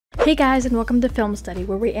Hey guys, and welcome to Film Study,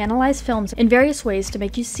 where we analyze films in various ways to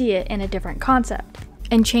make you see it in a different concept,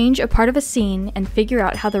 and change a part of a scene and figure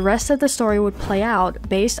out how the rest of the story would play out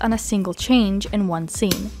based on a single change in one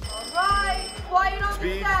scene. Alright, quiet on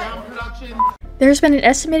the set. Production. There's been an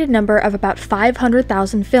estimated number of about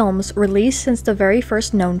 500,000 films released since the very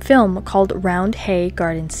first known film called Round Hay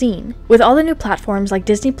Garden Scene. With all the new platforms like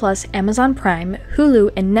Disney+, Amazon Prime,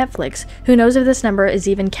 Hulu, and Netflix, who knows if this number is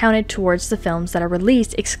even counted towards the films that are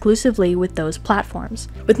released exclusively with those platforms.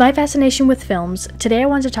 With my fascination with films, today I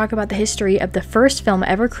want to talk about the history of the first film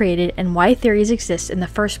ever created and why theories exist in the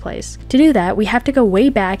first place. To do that, we have to go way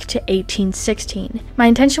back to 1816. My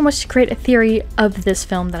intention was to create a theory of this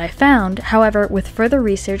film that I found, however, with further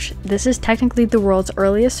research, this is technically the world's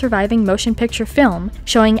earliest surviving motion picture film,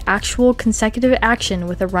 showing actual consecutive action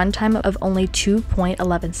with a runtime of only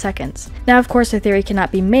 2.11 seconds. Now, of course, the theory cannot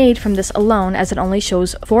be made from this alone, as it only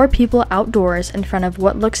shows 4 people outdoors in front of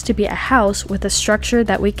what looks to be a house with a structure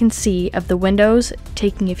that we can see of the windows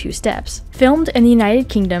taking a few steps. Filmed in the United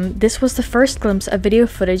Kingdom, this was the first glimpse of video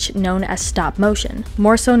footage known as stop motion,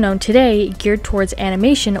 more so known today geared towards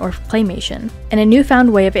animation or claymation, and a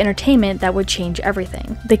newfound way of entertainment that would change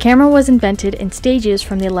everything. The camera was invented in stages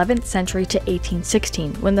from the 11th century to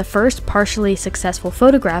 1816, when the first partially successful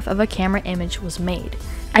photograph of a camera image was made.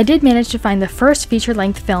 I did manage to find the first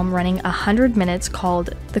feature-length film running 100 minutes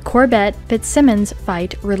called The Corbett-Fitzsimmons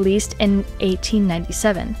Fight, released in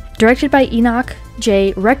 1897. Directed by Enoch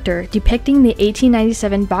J. Rector, depicting the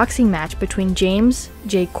 1897 boxing match between James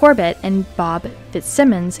J. Corbett and Bob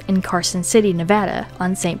Fitzsimmons in Carson City, Nevada,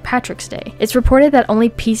 on St. Patrick's Day. It's reported that only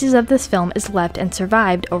pieces of this film is left and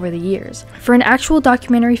survived over the years. For an actual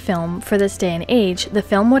documentary film for this day and age, the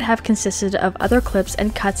film would have consisted of other clips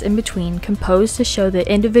and cuts in between composed to show the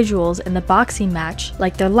individuals in the boxing match,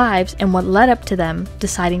 like their lives and what led up to them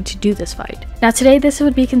deciding to do this fight. Now today, this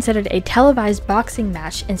would be considered a televised boxing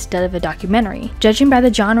match instead of a documentary. Judging by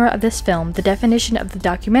the genre of this film, the definition of the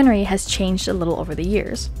documentary has changed a little over the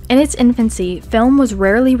years. In its infancy, film was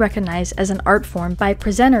rarely recognized as an art form by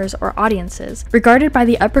presenters or audiences, regarded by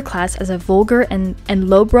the upper class as a vulgar and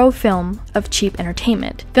lowbrow film of cheap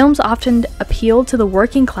entertainment. Films often appealed to the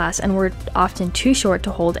working class and were often too short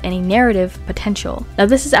to hold any narrative potential. Now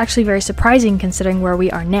this is actually very surprising considering where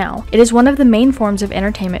we are now. It is one of the main forms of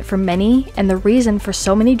entertainment for many and the reason for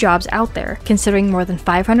so many jobs out there, considering more than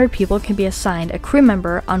 500 people can be assigned a crew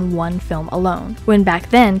member on one film alone, when back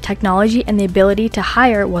then technology and the ability to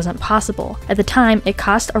hire wasn't possible. At the time, it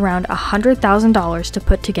cost around $100,000 to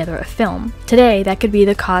put together a film. Today, that could be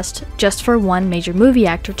the cost just for one major movie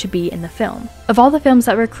actor to be in the film. Of all the films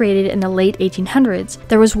that were created in the late 1800s,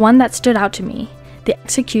 there was one that stood out to me: The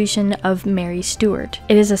Execution of Mary Stuart.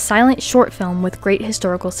 It is a silent short film with great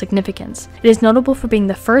historical significance. It is notable for being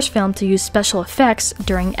the first film to use special effects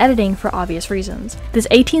during editing for obvious reasons. This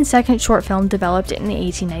 18-second short film developed in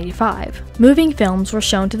 1895. Moving films were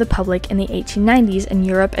shown to the public in the 1890s in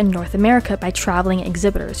Europe and North America by traveling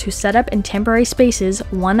exhibitors who set up in temporary spaces.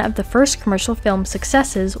 One of the first commercial film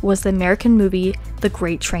successes was the American movie The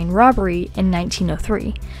Great Train Robbery in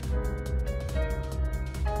 1903.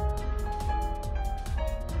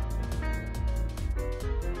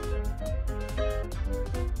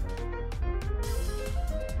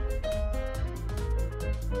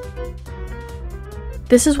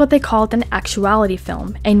 This is what they called an actuality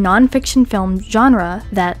film, a non-fiction film genre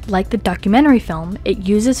that, like the documentary film, it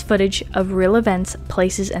uses footage of real events,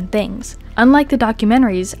 places, and things. Unlike the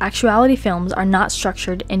documentaries, actuality films are not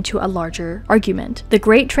structured into a larger argument. The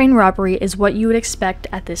Great Train Robbery is what you would expect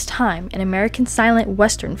at this time, an American silent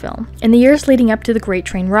Western film. In the years leading up to the Great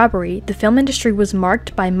Train Robbery, the film industry was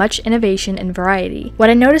marked by much innovation and variety. What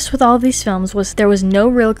I noticed with all of these films was there was no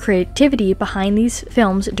real creativity behind these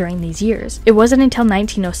films during these years. It wasn't until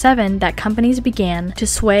 1907 that companies began to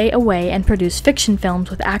sway away and produce fiction films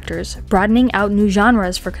with actors, broadening out new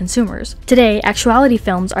genres for consumers. Today, actuality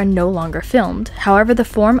films are no longer filmed. However, the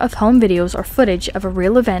form of home videos or footage of a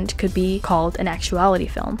real event could be called an actuality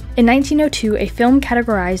film. In 1902, a film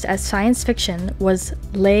categorized as science fiction was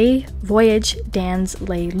Les Voyages dans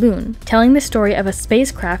la Lune, telling the story of a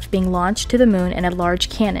spacecraft being launched to the moon in a large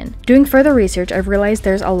cannon. Doing further research, I've realized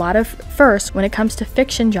there's a lot of firsts when it comes to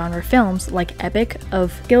fiction genre films like Epic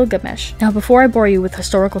of Gilgamesh. Now, before I bore you with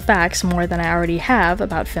historical facts more than I already have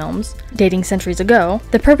about films dating centuries ago,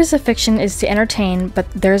 the purpose of fiction is to entertain, but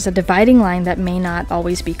there's a dividing dividing line that may not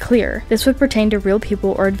always be clear. This would pertain to real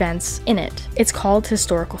people or events in it. It's called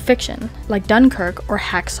historical fiction, like Dunkirk or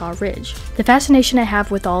Hacksaw Ridge. The fascination I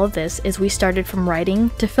have with all of this is we started from writing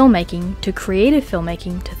to filmmaking to creative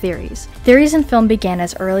filmmaking to theories. Theories in film began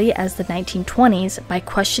as early as the 1920s by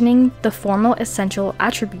questioning the formal essential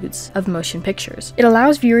attributes of motion pictures. It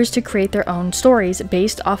allows viewers to create their own stories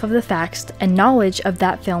based off of the facts and knowledge of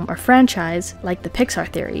that film or franchise, like the Pixar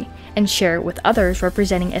theory, and share it with others,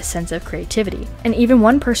 representing a sense of creativity. And even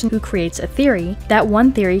one person who creates a theory, that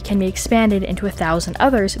one theory can be expanded into 1,000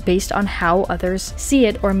 others based on how others see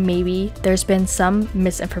it, or maybe there's been some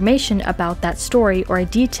misinformation about that story or a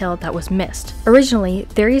detail that was missed. Originally,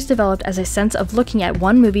 theories developed as a sense of looking at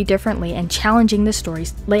one movie differently and challenging the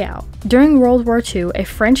story's layout. During World War II, a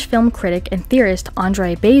French film critic and theorist,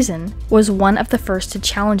 André Bazin, was one of the first to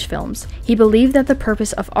challenge films. He believed that the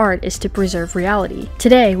purpose of art is to preserve reality.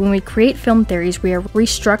 Today, when we create film theories, we are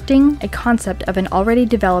restructuring a concept of an already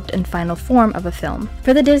developed and final form of a film.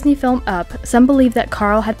 For the Disney film Up, some believe that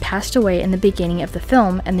Carl had passed away in the beginning of the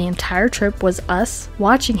film, and the entire trip was us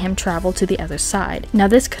watching him travel to the other side. Now,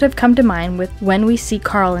 this could have come to mind with when we see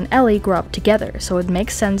Carl and Ellie grow up together, so it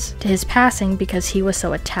makes sense to his passing because he was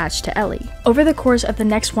so attached to Ellie. Over the course of the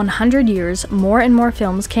next 100 years, more and more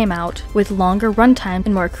films came out with longer runtime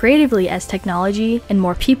and more creatively as technology and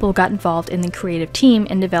more people got involved in the creative team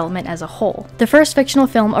and development as a whole. The first fictional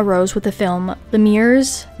film arose with the film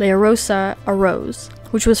Lumiere's La Rosa a Rose,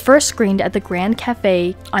 which was first screened at the Grand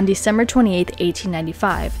Café on December 28,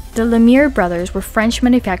 1895. The Lumiere brothers were French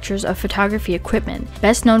manufacturers of photography equipment,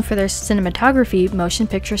 best known for their cinematography motion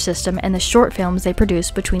picture system and the short films they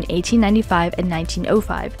produced between 1895 and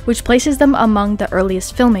 1905, which places them among the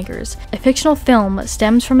earliest filmmakers. A fictional film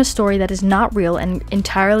stems from a story that is not real and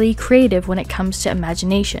entirely creative when it comes to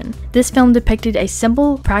imagination. This film depicted a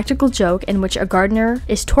simple, practical joke in which a gardener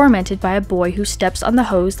is tormented by a boy who steps on the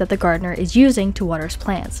hose that the gardener is using to water his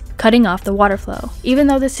plants, cutting off the water flow. Even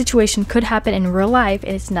though this situation could happen in real life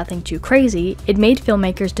and it's nothing too crazy, it made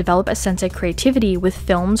filmmakers develop a sense of creativity with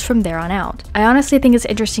films from there on out. I honestly think it's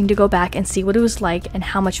interesting to go back and see what it was like and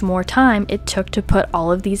how much more time it took to put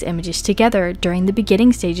all of these images together during the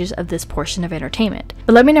beginning stages of this portion of entertainment.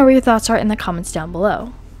 But let me know what your thoughts are in the comments down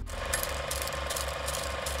below.